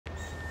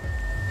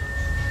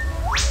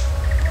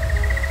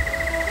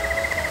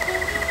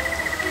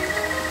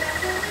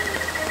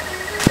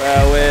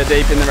We're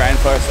deep in the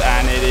rainforest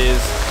and it is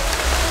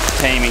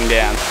teeming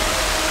down.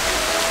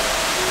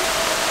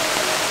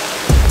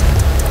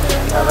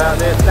 How about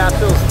this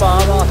natural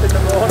spa bath in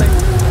the morning?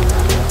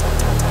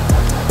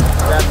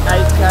 About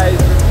 8 k's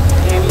from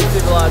any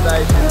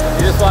civilization.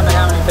 You just wonder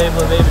how many people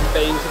have even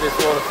been to this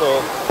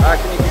waterfall. I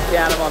reckon you can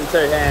count them on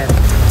 2 hands.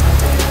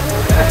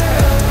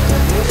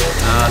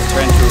 It's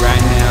torrential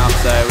rain now,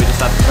 so we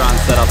just have to try and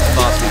set up as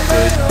fast as we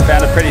could.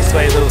 Found a pretty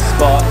sweet little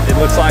spot. It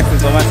looks like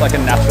there's almost like a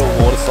natural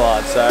water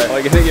slide, so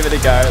we're gonna give it a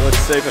go. It looks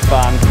super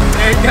fun.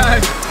 There it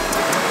goes.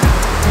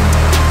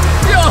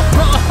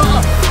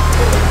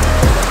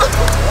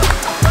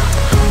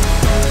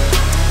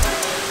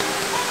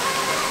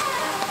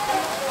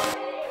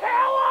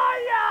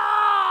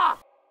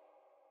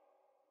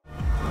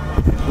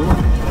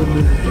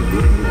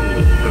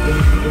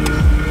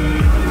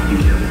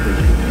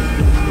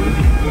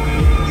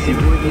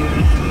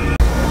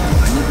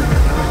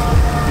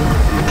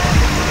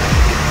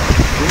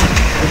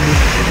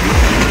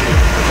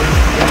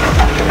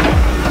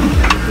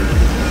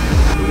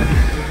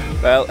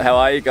 Well, how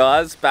are you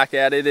guys? Back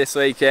out here this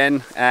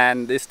weekend,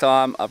 and this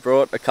time I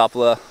brought a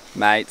couple of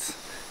mates,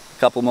 a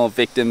couple more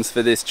victims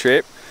for this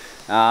trip.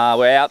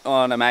 We're out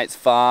on a mate's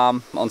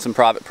farm on some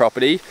private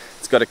property.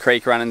 It's got a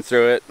creek running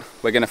through it.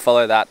 We're going to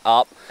follow that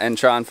up and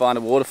try and find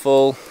a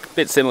waterfall. A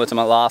bit similar to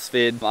my last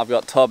vid. I've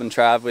got Tob and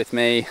Trav with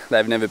me.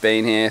 They've never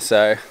been here,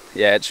 so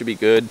yeah, it should be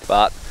good.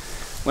 But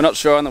we're not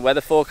sure on the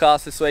weather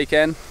forecast this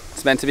weekend.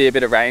 It's meant to be a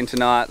bit of rain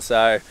tonight,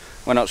 so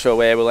we're not sure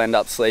where we'll end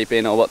up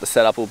sleeping or what the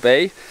setup will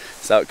be.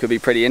 So it could be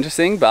pretty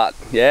interesting, but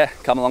yeah,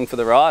 come along for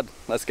the ride.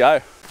 Let's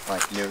go.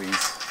 Like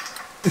Newies.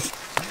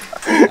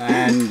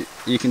 And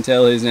you can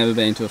tell who's never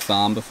been to a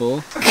farm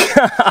before.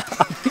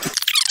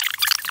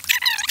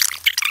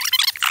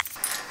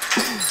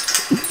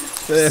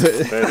 There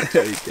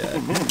we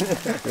go.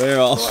 We're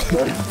off.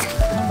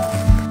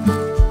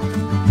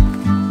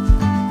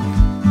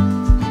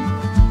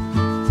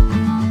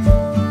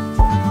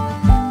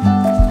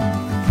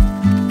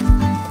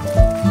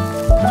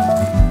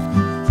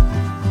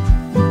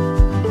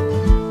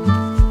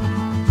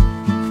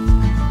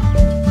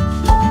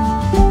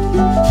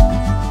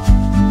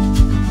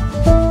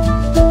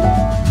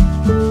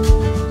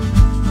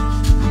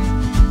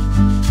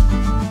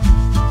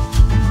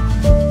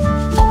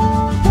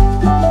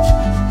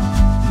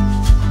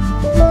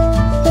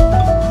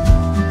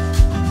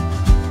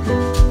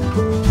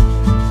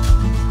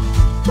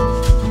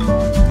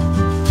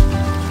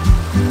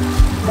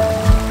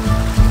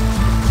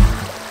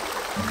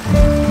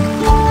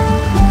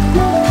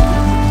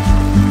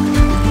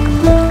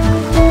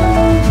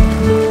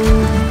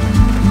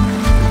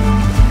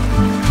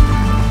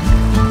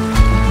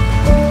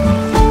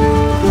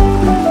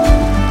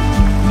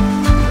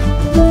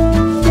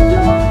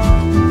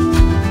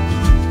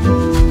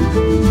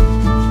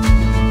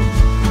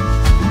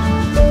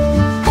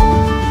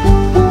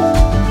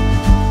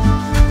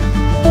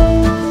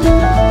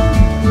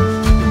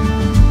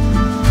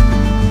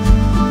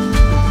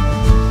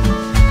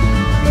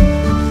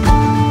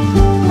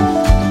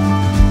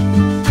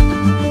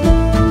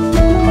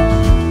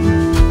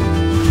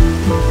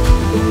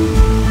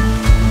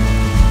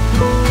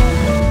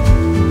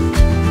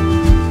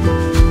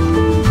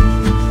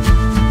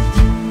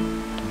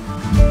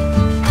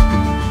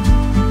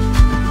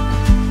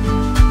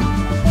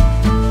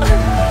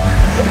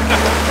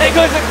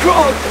 There goes a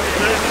croc!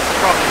 There's a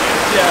croc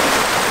again. Yeah.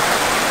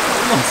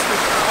 Lost the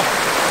croc.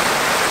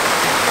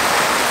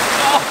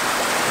 Oh!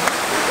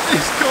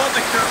 He's caught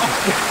the croc.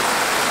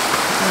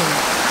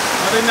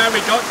 I didn't know we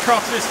got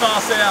crocs this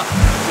far south.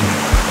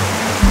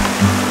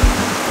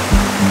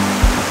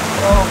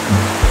 Oh.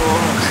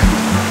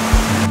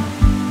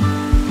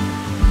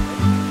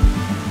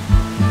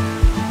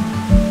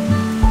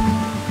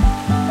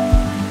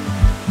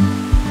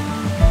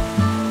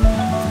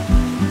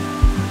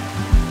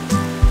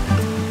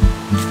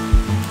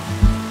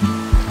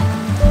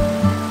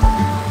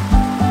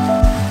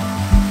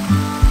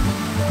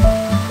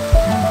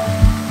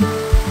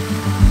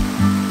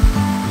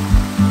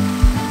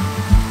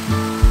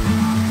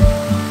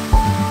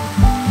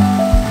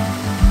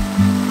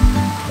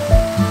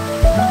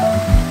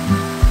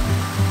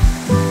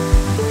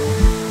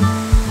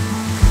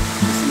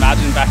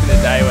 Imagine back in the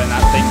day when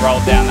that thing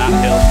rolled down that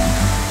hill.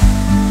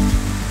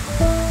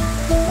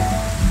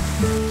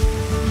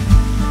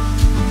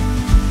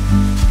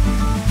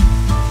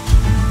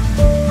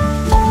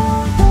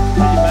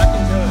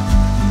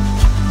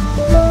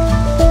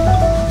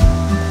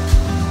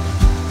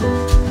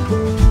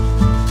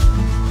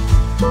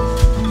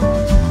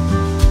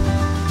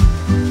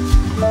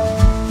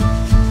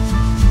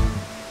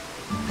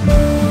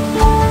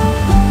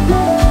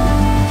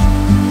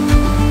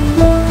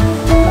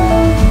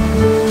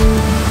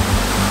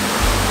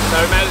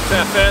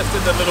 First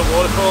of the little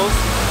waterfalls.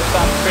 This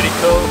one's pretty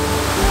cool.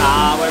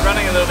 We're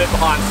running a little bit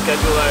behind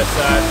schedule though,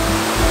 so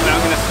we're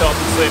not going to stop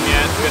and swim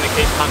yet. We're going to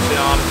keep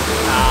punching on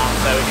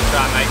so we can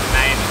try and make the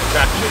main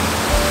attraction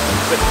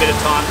with a bit of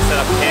time to set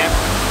up camp.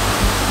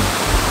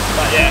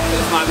 But yeah,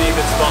 this might be a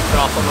good spot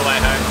for us on the way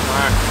home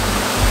tomorrow.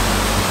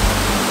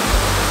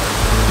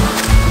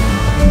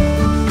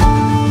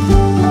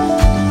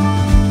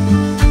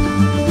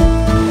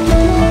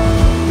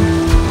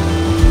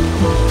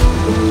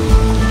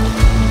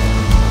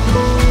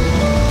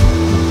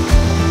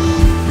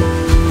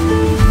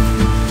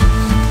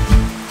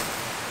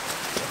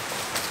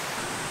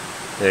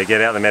 Yeah,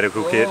 get out the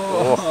medical kit.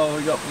 Oh,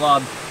 we got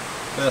blood.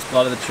 First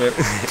blood of the trip.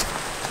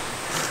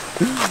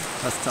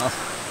 That's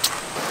tough.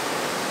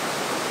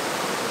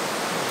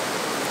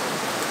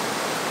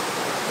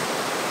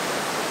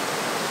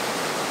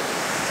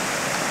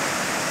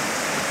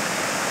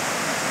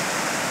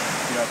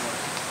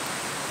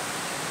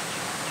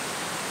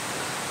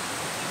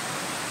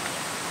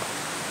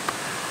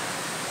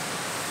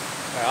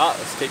 Alright,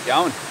 let's keep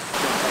going.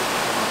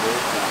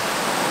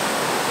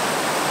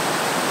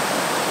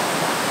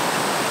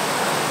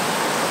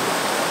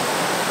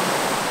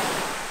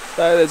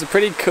 So there's a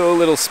pretty cool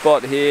little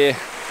spot here,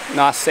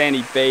 nice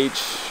sandy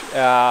beach,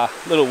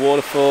 little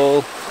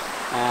waterfall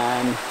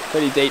and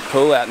pretty deep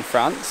pool out in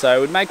front, so it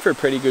would make for a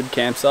pretty good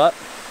campsite,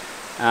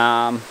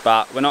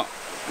 but we're not,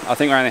 I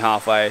think we're only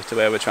halfway to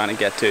where we're trying to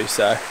get to,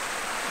 so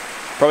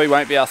probably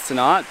won't be us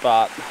tonight,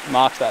 but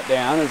mark that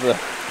down as a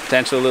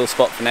potential little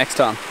spot for next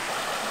time.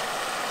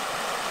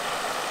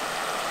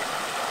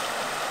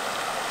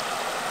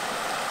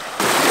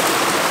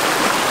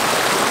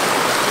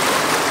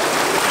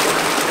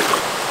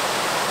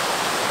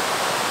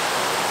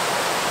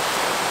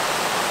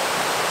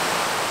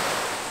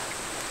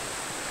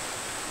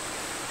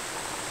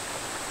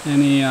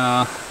 Any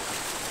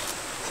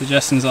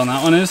suggestions on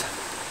that one is?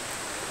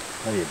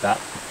 Maybe a bat.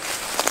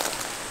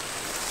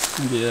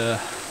 Maybe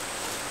a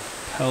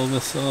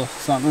pelvis or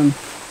something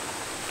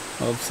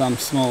of some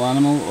small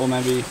animal, or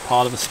maybe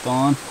part of a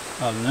spine.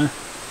 I don't know.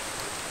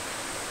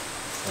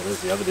 Oh,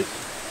 there's the other bit.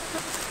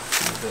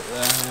 A bit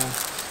there, yeah.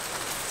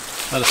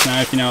 Let us know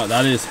if you know what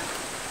that is.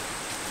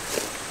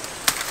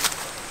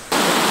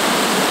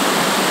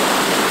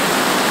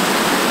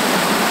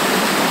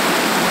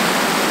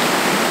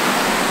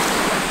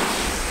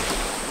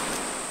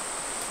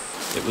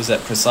 It was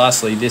at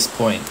precisely this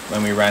point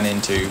when we ran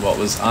into what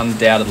was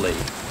undoubtedly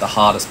the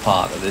hardest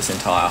part of this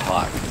entire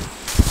hike.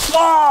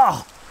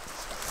 Oh!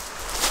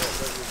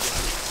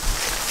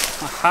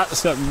 My hat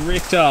just got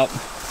ripped up.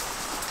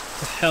 What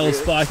the hell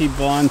spiky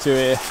bind to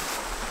here?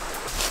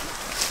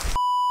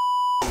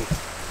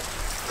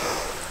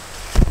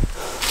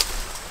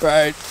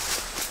 Bro,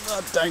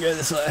 oh, don't go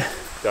this way.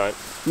 Don't.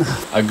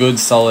 A good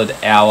solid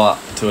hour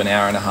to an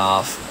hour and a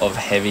half of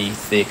heavy,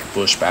 thick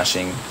bush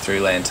bashing through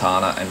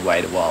lantana and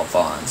waded wild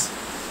vines.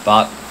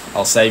 But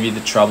I'll save you the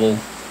trouble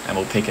and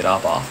we'll pick it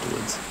up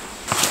afterwards.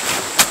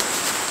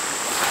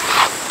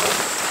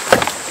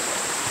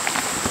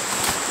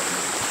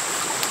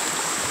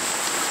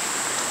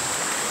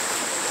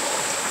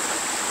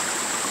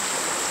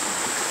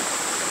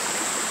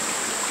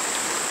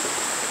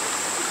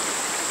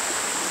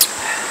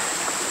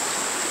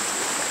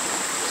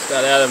 Just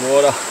got out of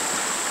water.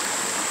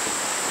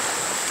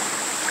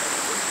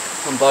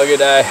 On bugger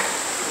day.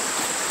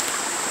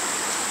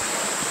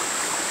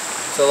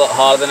 It's a lot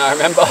harder than I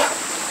remember.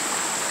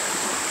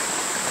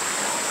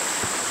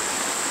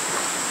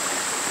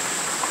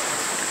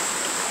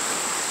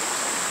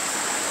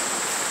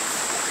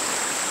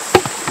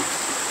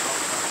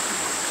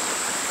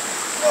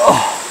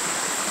 Oh,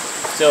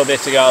 still a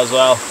bit to go as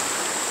well.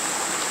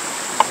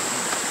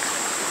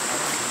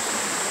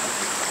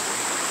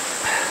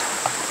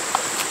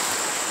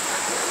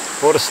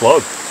 What a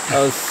slog. That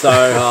was so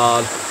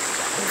hard.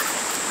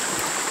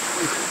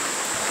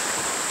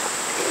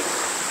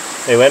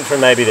 It went from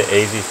maybe the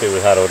easiest bit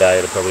we've had all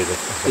day to probably the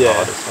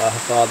hardest. Yeah,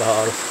 far the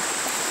hardest.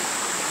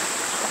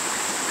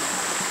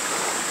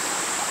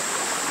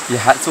 Your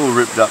hat's all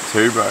ripped up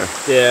too, bro.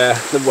 Yeah,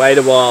 the wait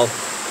a while.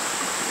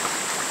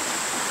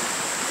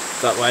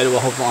 That wait a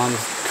while one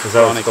was Is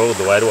that what it's called,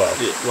 the wait a while?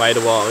 Yeah, wait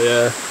a while,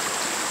 yeah.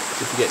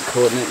 If you get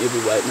caught in it, you'll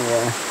be waiting a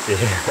while. Yeah.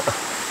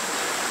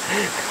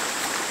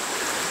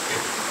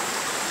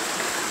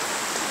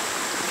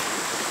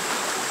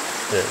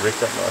 Yeah, it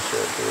ripped up my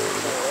shirt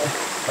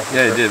too.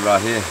 Yeah, it did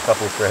right here.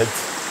 Couple threads.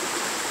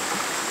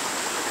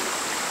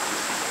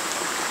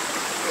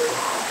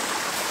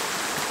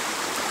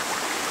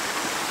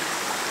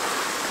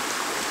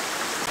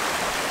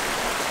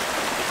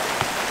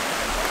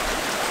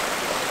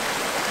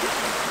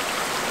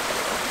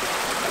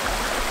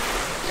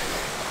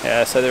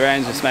 Yeah, so the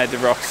rain just made the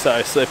rocks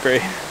so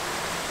slippery.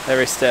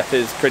 Every step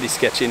is pretty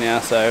sketchy now,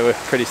 so we're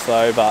pretty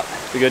slow, but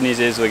the good news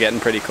is we're getting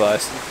pretty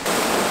close.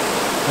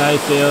 How you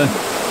feeling?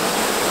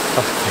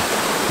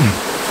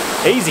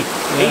 Easy,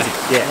 yeah. Easy.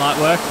 Yeah. Light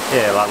work?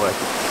 Yeah, light work.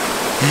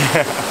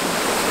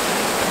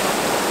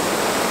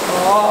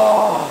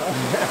 Oh!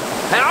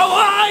 How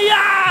are ya?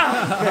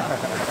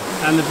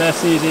 And the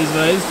best news is,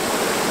 boys,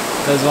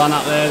 there's one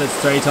up there that's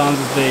 3 times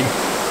as big.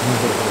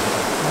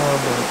 Oh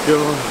my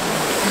god.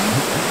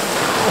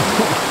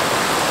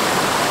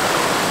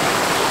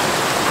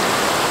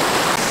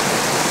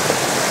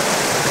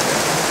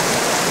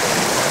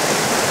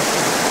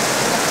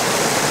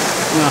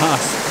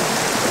 Nice.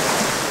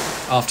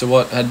 After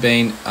what had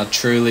been a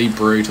truly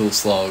brutal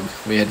slog,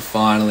 we had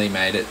finally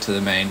made it to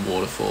the main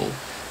waterfall,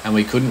 and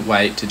we couldn't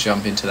wait to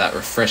jump into that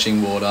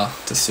refreshing water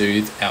to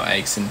soothe our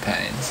aches and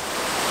pains.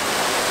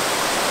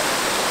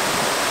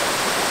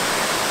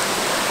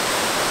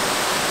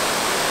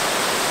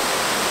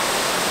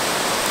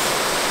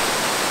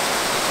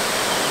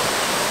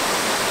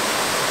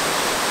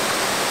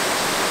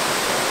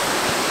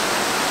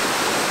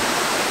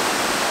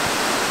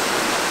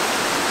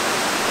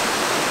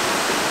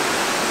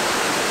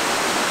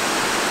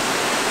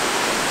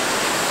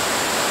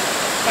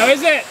 Where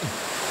is it?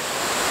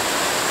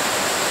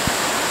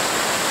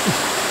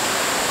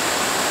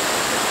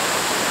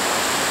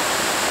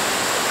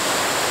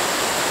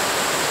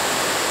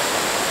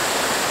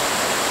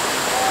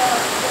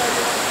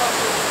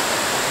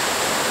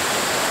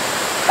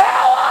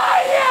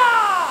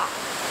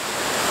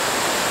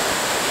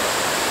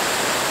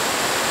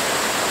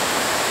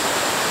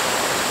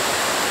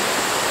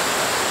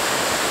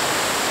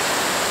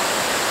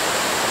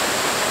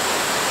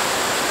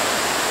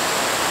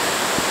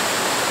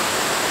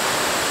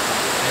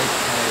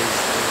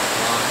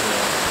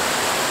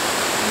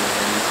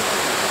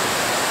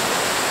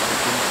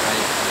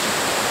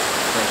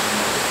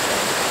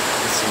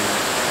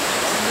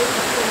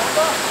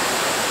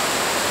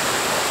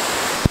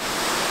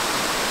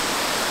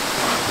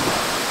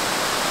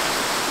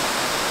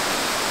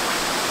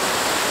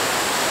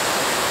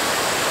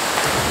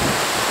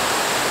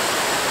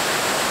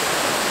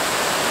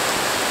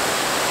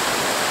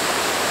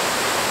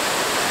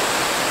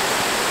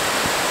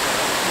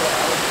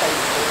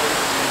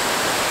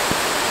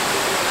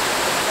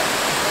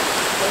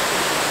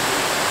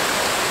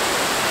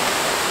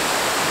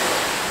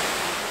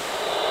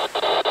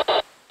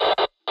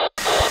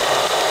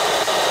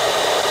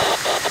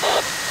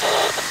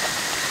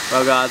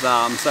 Well guys,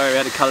 sorry we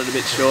had to cut it a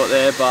bit short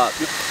there, but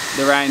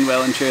the rain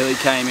well and truly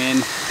came in.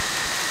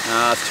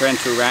 It's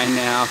torrential rain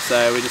now,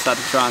 so we just had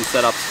to try and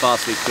set up as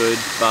fast as we could,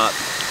 but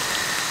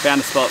found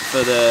a spot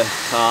for the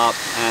tarp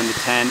and the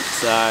tent,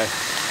 so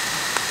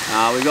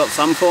we've got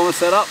some form of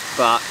setup,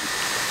 but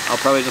I'll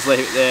probably just leave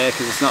it there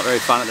because it's not very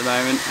fun at the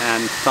moment,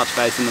 and touch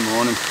base in the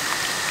morning.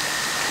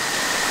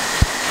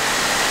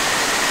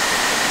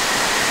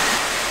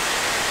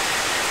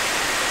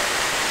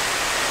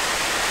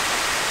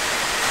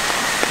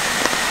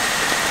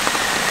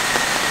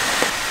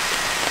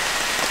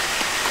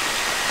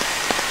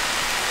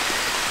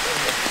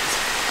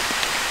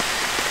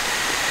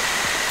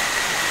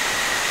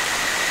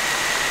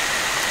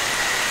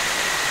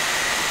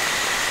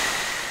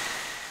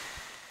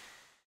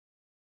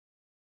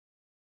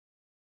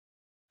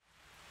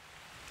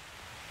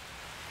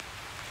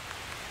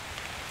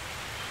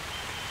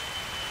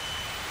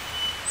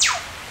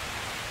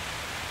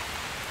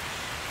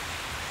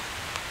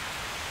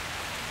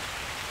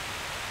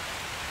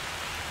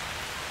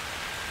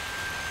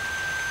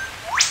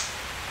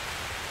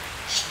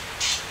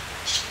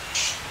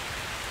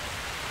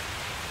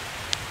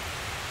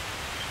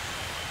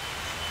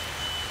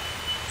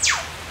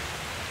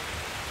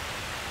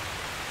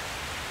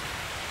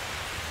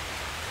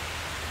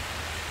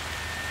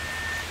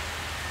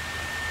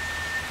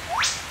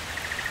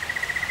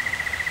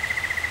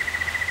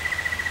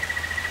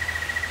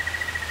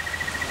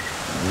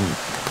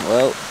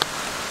 Well,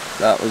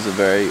 that was a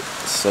very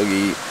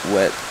soggy,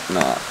 wet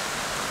night,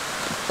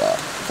 but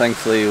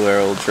thankfully we're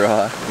all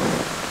dry.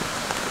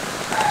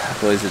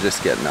 Boys are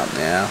just getting up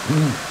now.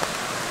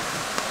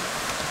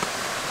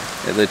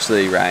 It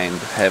literally rained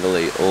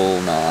heavily all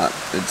night.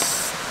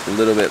 It's a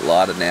little bit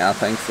lighter now,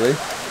 thankfully.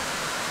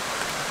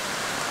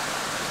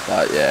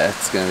 But yeah,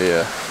 it's going to be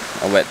a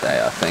wet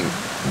day, I think.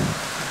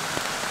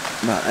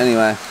 But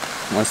anyway,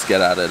 let's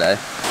get at it, eh?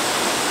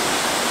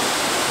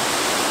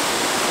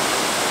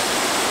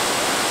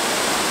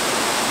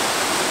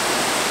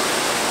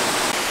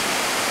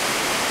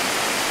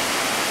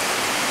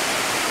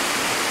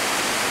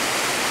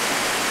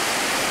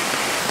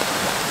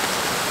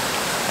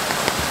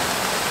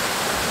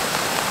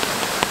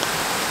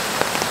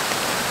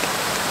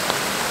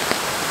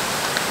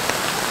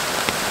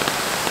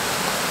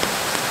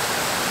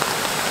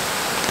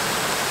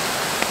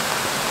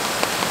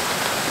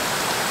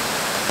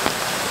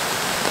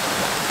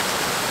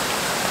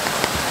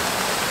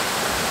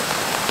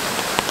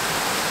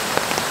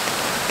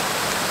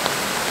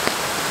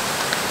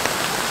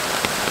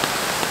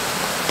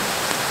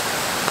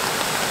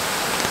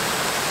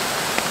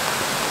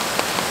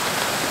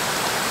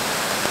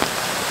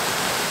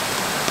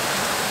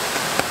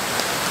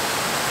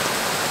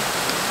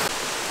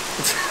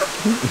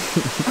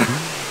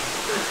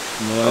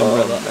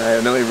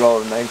 I nearly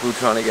rolled an ankle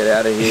trying to get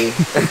out of here.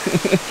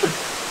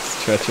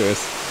 It's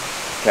treacherous.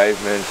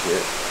 Caveman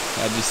shit.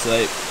 How'd you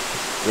sleep?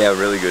 Yeah,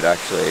 really good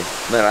actually.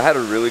 Man, I had a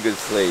really good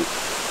sleep.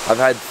 I've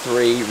had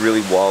 3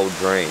 really wild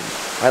dreams.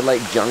 I had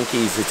like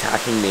junkies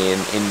attacking me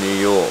in New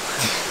York.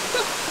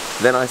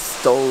 Then I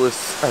stole a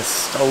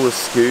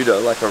scooter,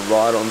 like a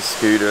ride-on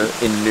scooter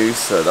in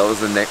Noosa. That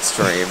was the next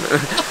dream.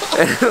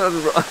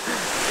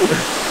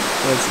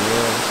 That's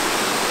weird.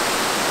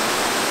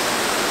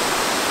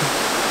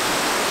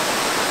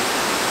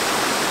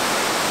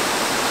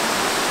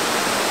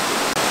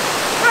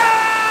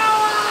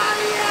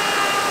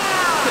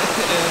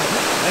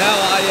 How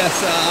are you,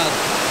 son?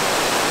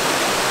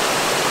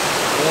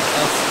 What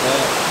a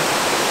spot.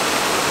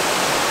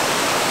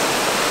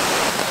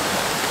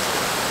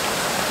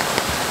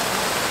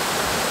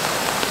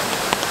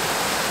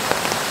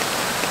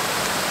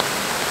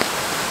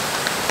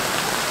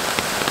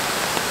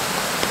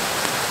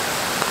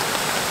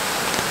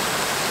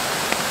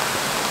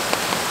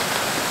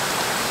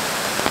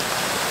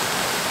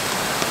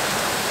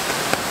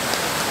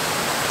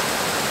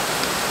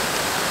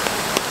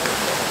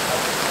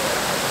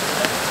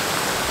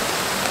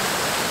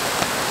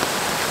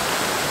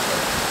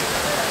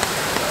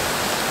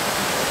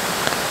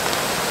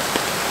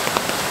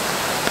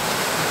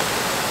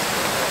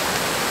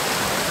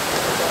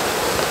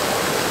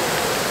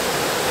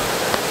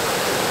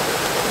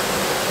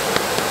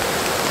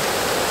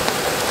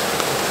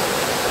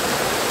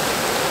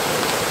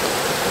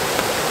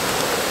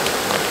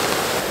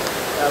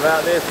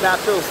 this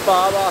natural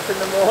spa bath in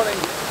the morning.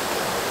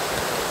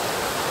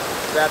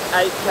 About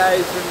 8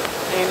 k's from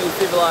any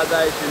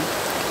civilization.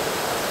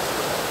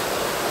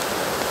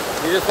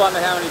 You just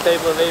wonder how many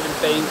people have even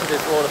been to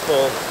this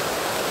waterfall.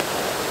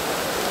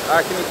 I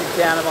reckon you can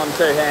count them on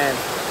 2 hands.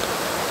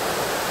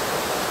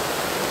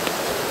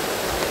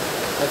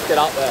 Let's get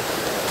up there.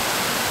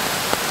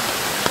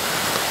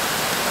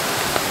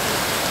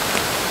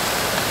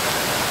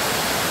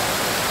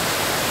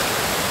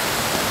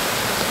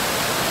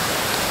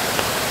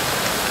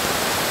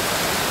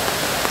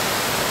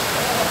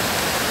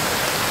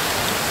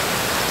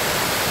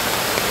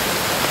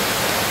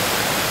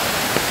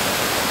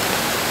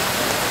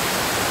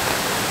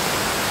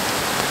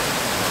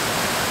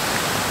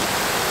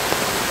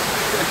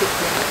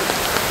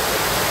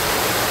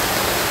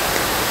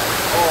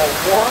 Oh,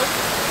 what?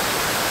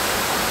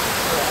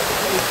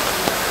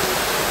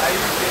 Are you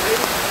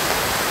kidding?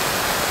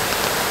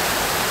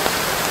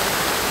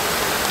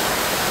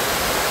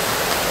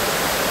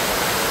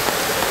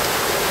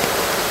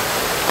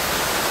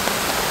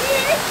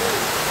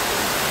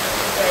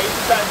 Yeah, you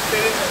just don't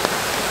sit in it.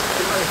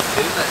 You want to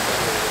sit in it.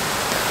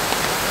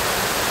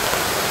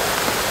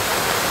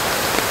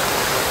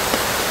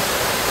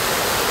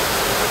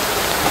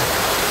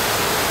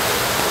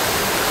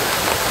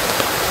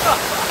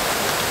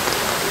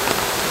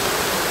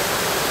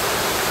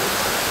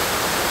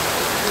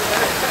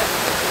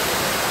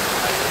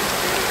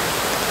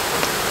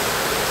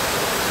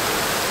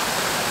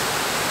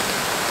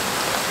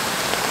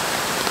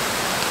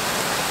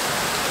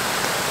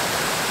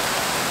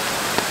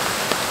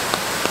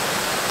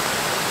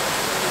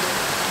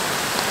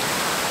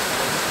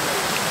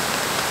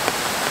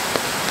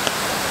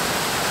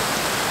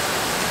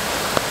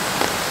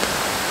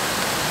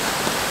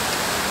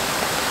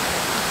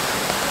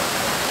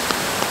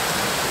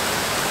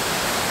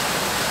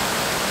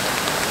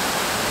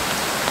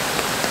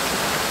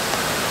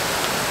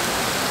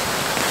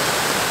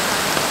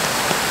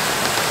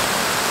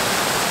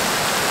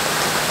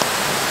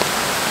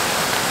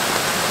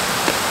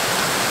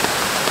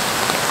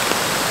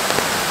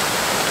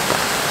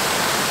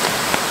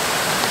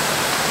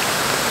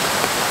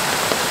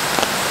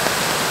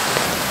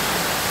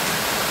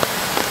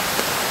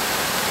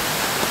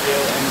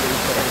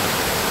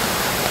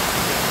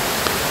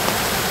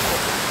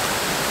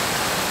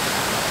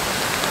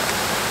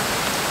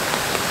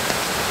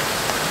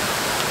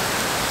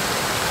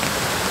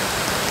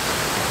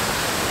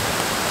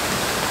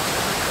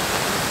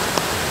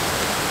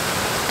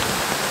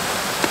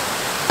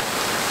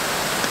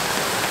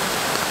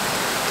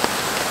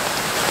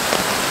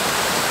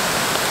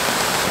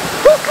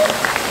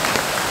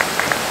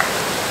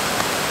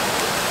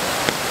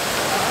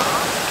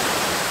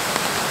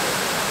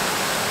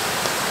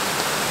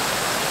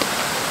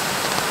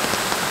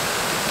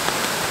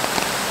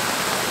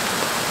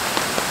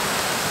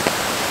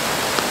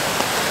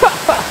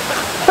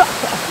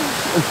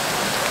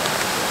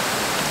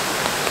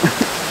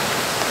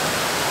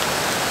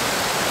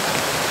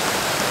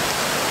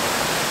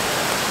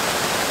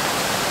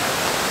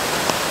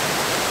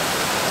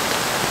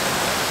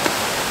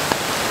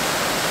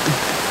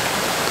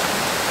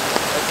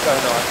 So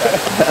nice.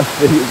 How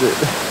big is it?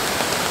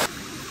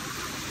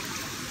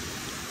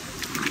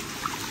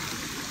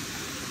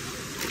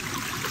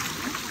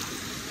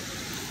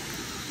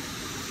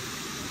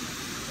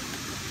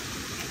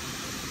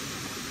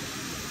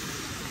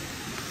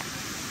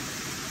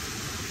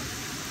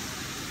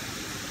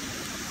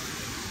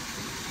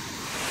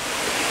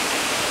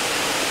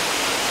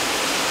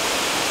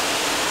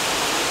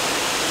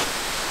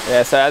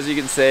 Yeah, so as you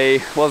can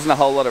see, wasn't a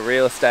whole lot of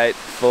real estate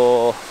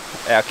for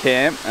our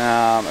camp.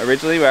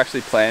 Originally we were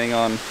actually planning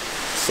on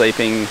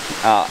sleeping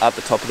at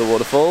the top of the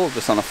waterfall,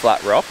 just on a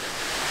flat rock,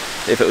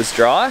 if it was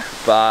dry,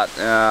 but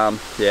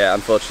yeah,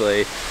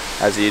 unfortunately,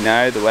 as you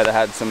know, the weather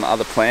had some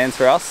other plans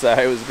for us, so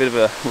it was a bit of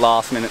a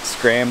last minute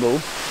scramble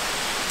to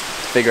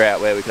figure out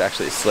where we could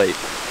actually sleep.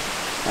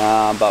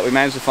 But we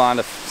managed to find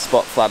a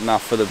spot flat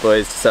enough for the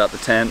boys to set up the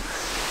tent,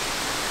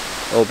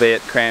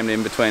 albeit crammed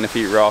in between a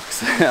few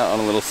rocks on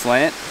a little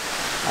slant,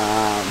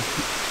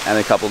 and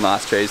a couple of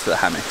nice trees for the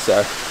hammock.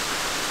 So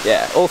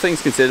yeah, all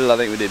things considered, I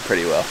think we did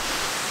pretty well.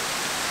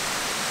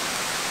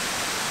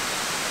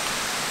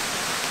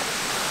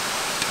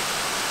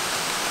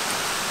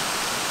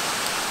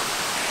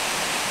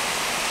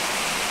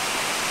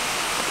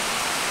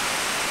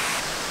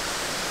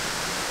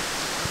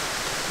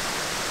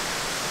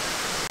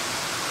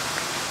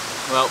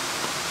 Well,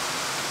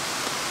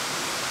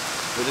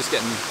 we're just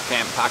getting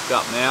camp packed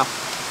up now.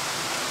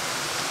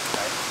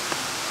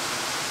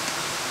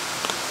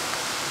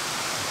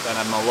 Don't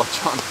have my watch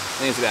on.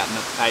 I think it's about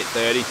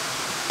 8:30.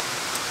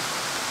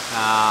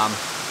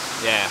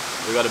 Yeah,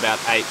 we've got about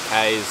 8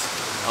 k's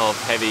of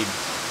heavy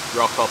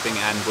rock hopping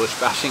and bush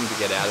bashing to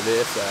get out of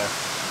here, so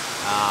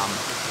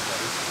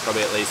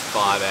probably at least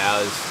 5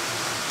 hours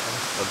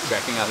of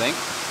trekking, I think.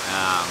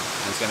 And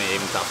it's going to be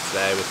even tough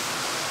today with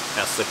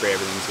how slippery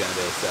everything's going to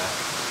be. So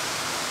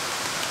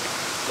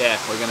yeah,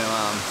 we're going to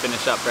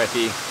finish up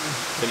brekkie,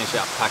 finish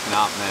up packing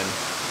up, and then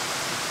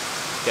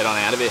get on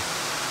out of here.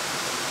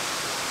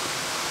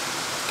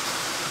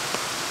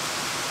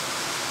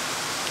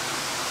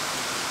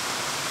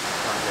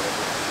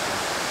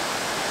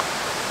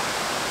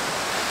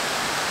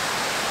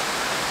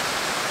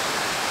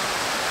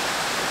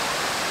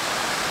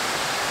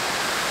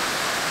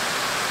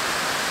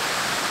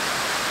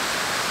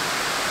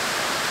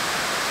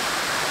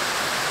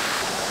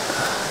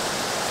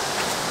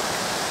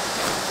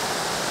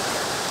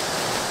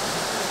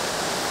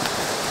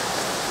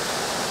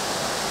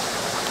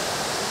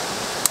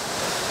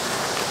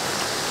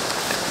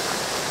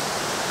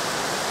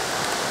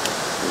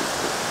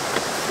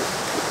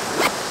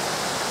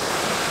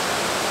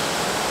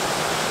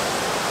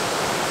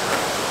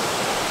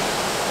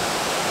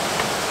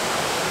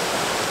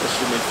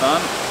 Should be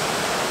fun.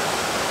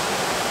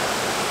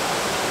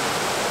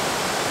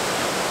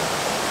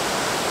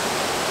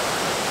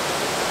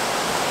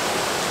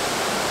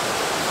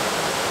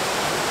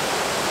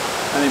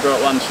 Only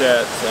brought one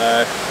shirt,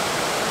 so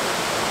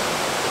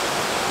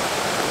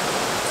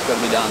it's got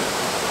to be done.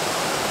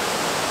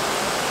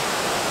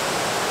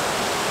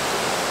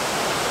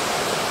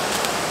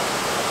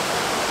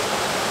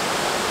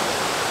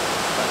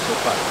 Actually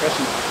quite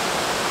refreshing.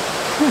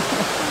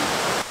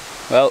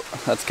 Well,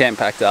 that's camp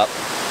packed up.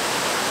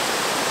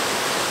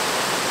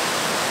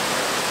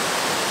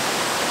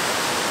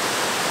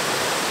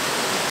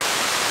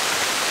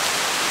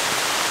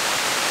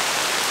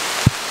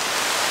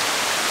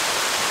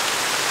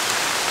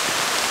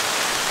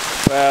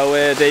 Well,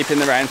 we're deep in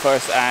the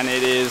rainforest and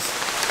it is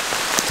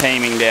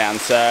teeming down,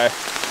 so I'm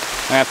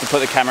going to have to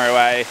put the camera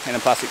away in a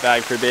plastic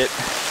bag for a bit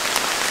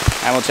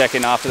and we'll check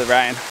in after the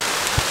rain.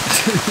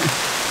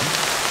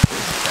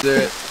 Do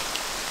it.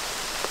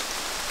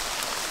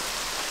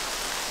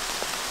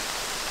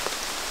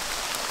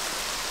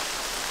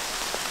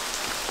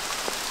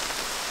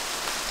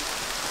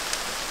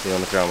 You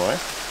want to throw them away?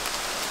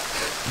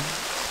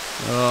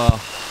 Oh,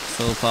 it's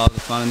all part of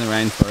the fun in the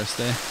rainforest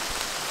there.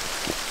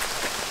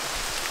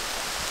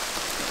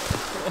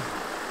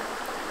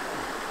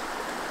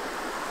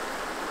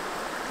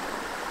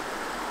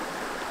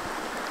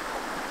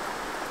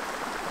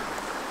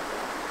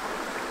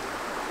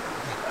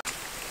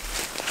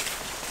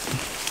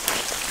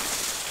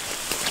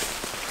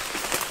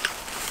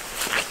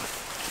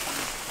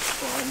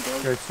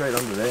 Go straight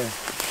under there.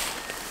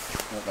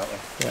 Not that way.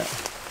 Yeah.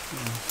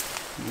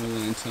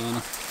 Really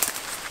antenna.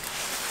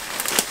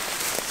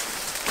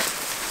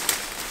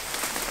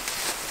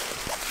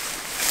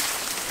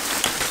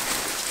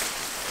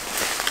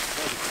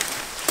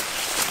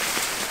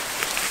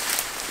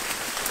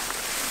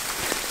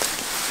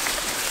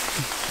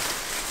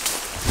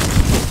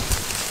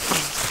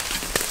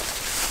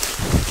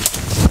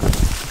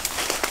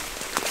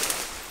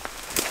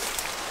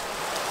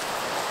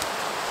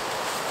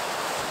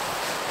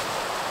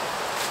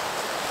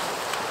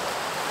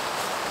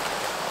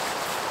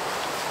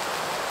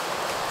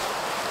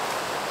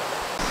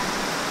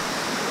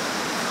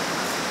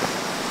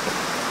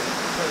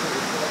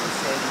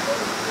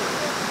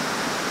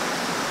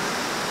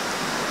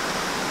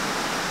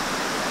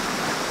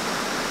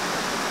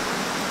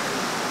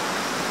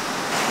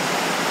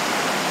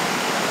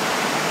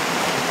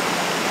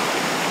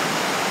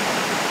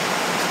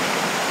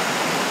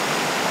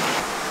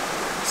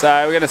 So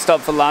we're going to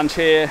stop for lunch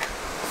here.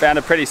 Found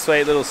a pretty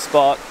sweet little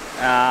spot.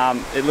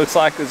 It looks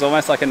like there's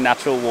almost like a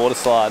natural water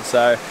slide,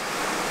 so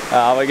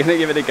we're going to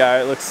give it a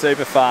go. It looks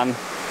super fun.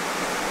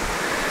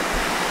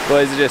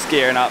 Boys are just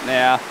gearing up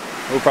now.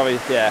 We'll probably,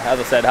 yeah, as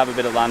I said, have a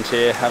bit of lunch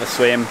here, have a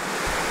swim.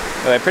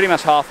 We're pretty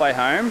much halfway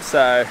home,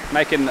 so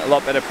making a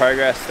lot better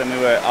progress than we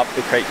were up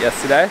the creek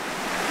yesterday.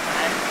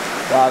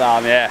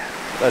 But yeah,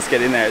 let's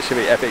get in there. It should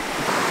be epic.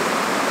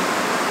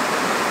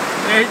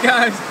 There he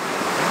goes.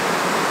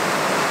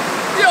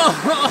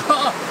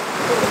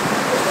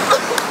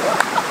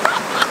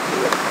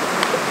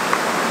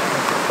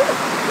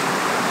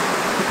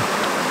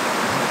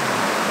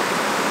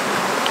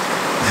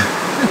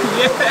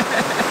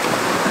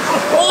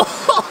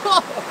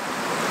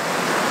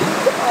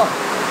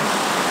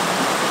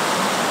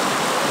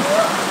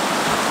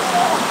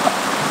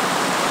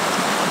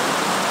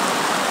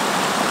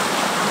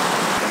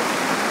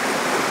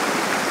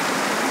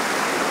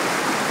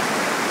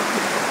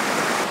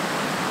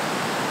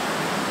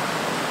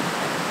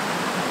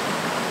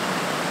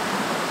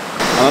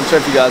 I'm not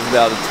sure if you guys will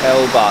be able to tell,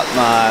 but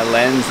my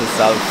lens has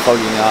started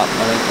fogging up.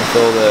 I think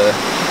with all the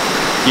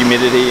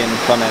humidity and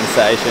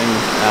condensation,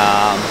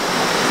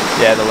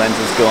 yeah, the lens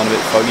has gone a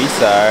bit foggy,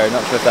 so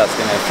not sure if that's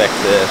going to affect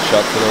the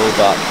shots at all,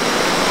 but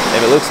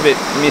if it looks a bit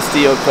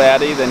misty or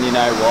cloudy, then you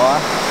know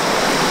why.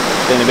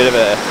 It's been a bit of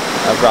a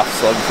rough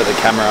slog for the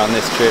camera on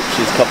this trip.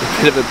 She's got a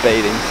bit of a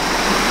beating.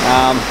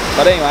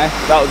 But anyway,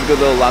 that was a good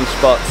little lunch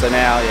spot, so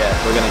now, yeah,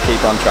 we're going to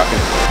keep on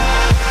trucking.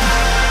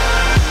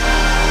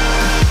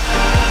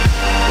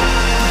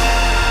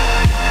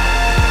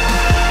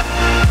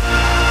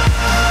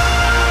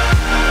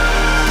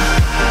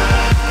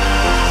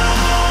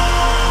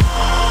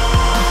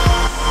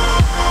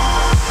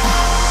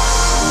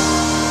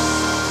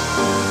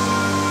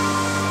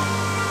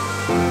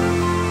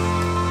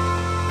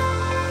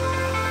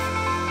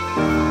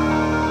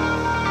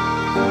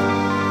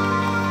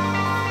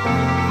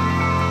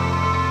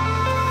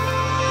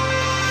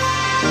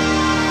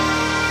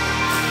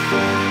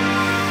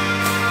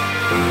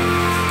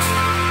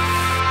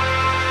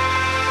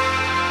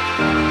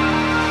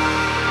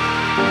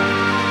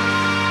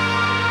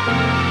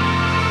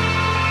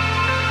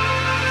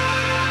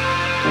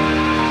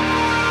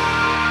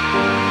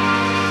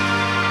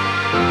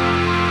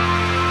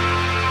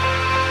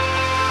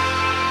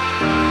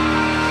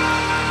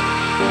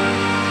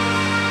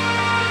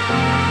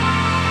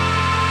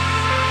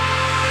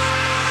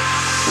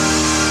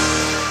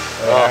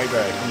 Harry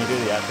bro, can you do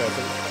the outro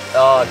please?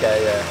 Oh,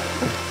 okay, yeah.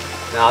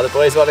 Nah, the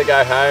boys want to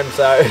go home,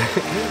 so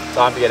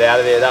time to get out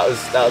of here. That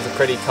was a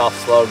pretty tough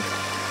slog,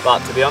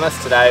 but to be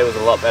honest, today was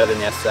a lot better than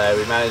yesterday.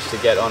 We managed to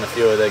get on a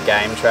few of the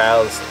game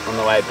trails on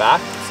the way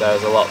back, so it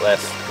was a lot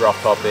less rock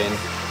hopping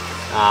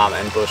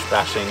and bush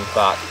bashing.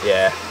 But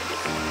yeah,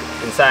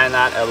 in saying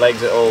that, our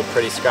legs are all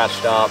pretty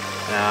scratched up.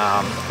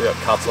 We've got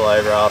cuts all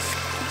over us,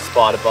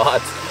 spider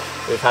bites.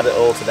 We've had it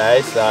all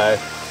today, so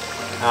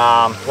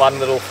one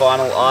little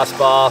final ice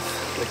bath.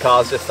 The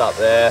car's just up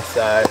there,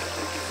 so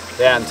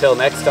yeah, until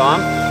next time,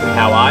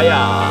 how are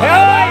ya?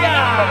 How are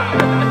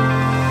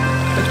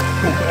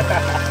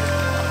ya?